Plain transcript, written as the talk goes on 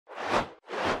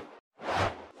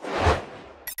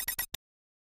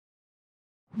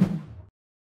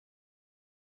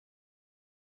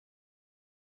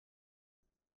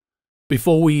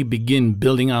Before we begin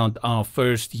building out our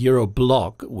first hero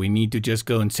block, we need to just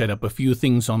go and set up a few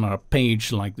things on our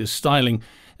page like this styling.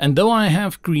 And though I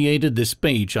have created this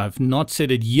page, I've not set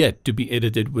it yet to be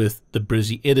edited with the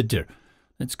Brizy editor.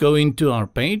 Let's go into our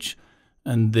page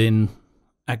and then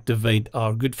activate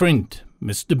our good friend,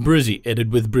 Mr. Brizy, edit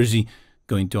with Brizy,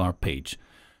 go into our page.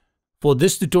 For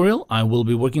this tutorial, I will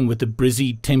be working with the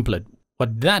Brizy template.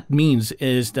 What that means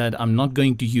is that I'm not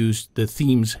going to use the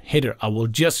theme's header. I will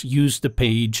just use the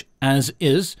page as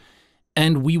is,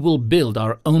 and we will build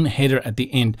our own header at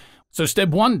the end. So step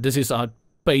one, this is our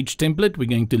page template. We're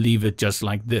going to leave it just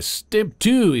like this. Step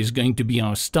two is going to be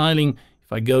our styling.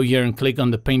 If I go here and click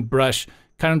on the paintbrush,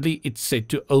 currently it's set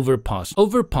to overpass.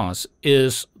 Overpass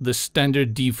is the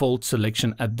standard default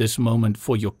selection at this moment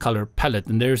for your color palette.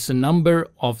 And there's a number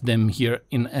of them here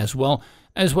in as well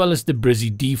as the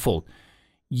Brizy default.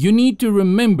 You need to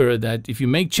remember that if you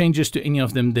make changes to any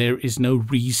of them, there is no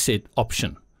reset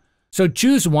option. So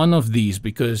choose one of these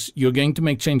because you're going to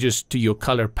make changes to your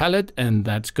color palette and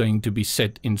that's going to be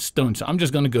set in stone. So I'm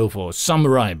just going to go for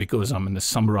samurai because I'm in the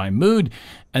samurai mood.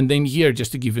 And then here,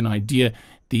 just to give you an idea,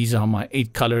 these are my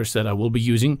 8 colors that I will be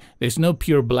using. There's no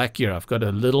pure black here. I've got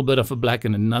a little bit of a black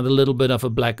and another little bit of a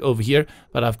black over here,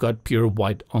 but I've got pure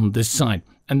white on this side.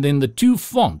 And then the 2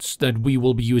 fonts that we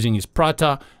will be using is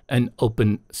Prata and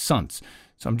Open Sans.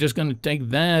 So I'm just going to take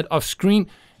that off screen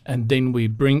and then we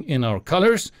bring in our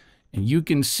colors and you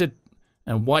can sit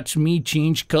and watch me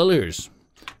change colors.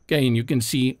 Okay, and you can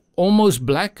see almost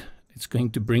black. It's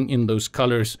going to bring in those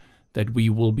colors that we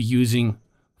will be using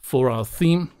for our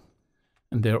theme.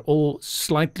 And they're all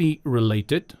slightly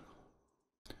related.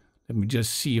 Let me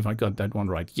just see if I got that one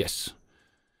right. Yes.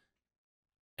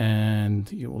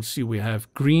 And you will see we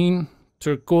have green,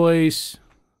 turquoise,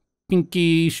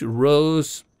 pinkish,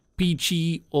 rose,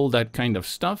 peachy, all that kind of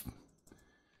stuff.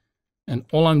 And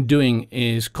all I'm doing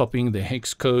is copying the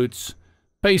hex codes,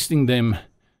 pasting them,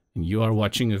 and you are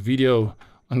watching a video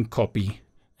on copy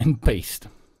and paste.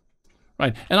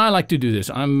 Right, and I like to do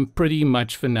this. I'm pretty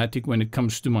much fanatic when it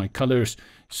comes to my colors.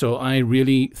 So I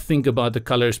really think about the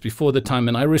colors before the time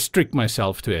and I restrict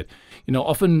myself to it. You know,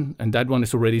 often, and that one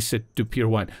is already set to pure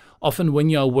white. Often when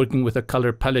you are working with a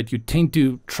color palette, you tend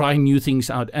to try new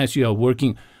things out as you are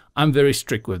working. I'm very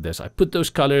strict with this. I put those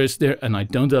colors there and I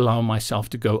don't allow myself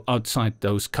to go outside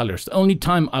those colors. The only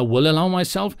time I will allow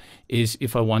myself is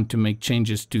if I want to make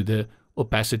changes to the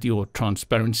opacity or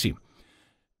transparency.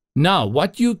 Now,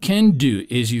 what you can do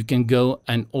is you can go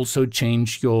and also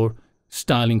change your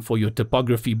styling for your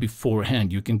typography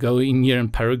beforehand. You can go in here in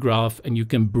paragraph and you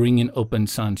can bring in Open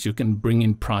Sans, you can bring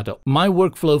in Prada. My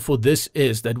workflow for this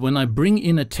is that when I bring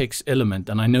in a text element,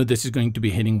 and I know this is going to be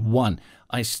heading 1,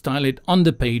 I style it on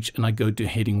the page and I go to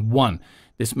heading 1.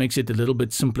 This makes it a little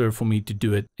bit simpler for me to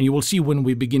do it. And you will see when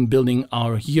we begin building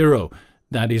our hero,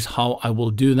 that is how I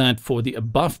will do that for the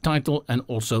above title and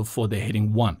also for the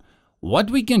heading 1.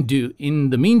 What we can do in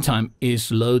the meantime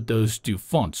is load those 2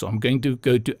 fonts. So I'm going to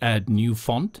go to add new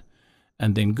font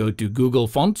and then go to Google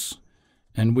Fonts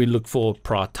and we look for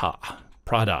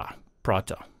Prada.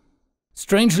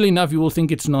 Strangely enough, you will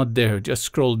think it's not there. Just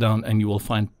scroll down and you will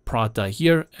find Prada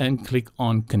here and click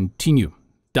on continue.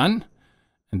 Done.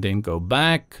 And then go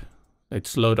back.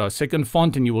 Let's load our second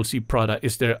font and you will see Prada.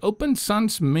 Is there Open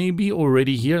Sans maybe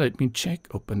already here? Let me check.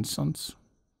 Open Sans.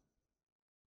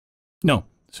 No.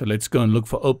 So let's go and look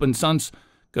for Open Sans,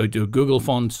 go to Google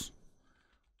Fonts,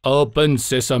 Open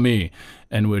Sesame,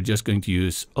 and we're just going to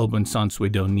use Open Sans. We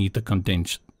don't need the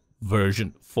condensed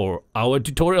version for our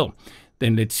tutorial.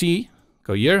 Then let's see,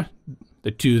 go here,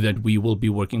 the 2 that we will be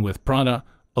working with, Prada,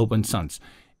 Open Sans.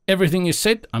 Everything is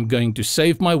set. I'm going to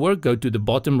save my work, go to the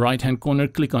bottom right-hand corner,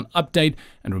 click on Update,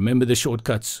 and remember the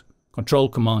shortcuts, Control,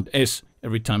 Command, S,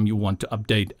 every time you want to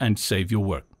update and save your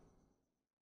work.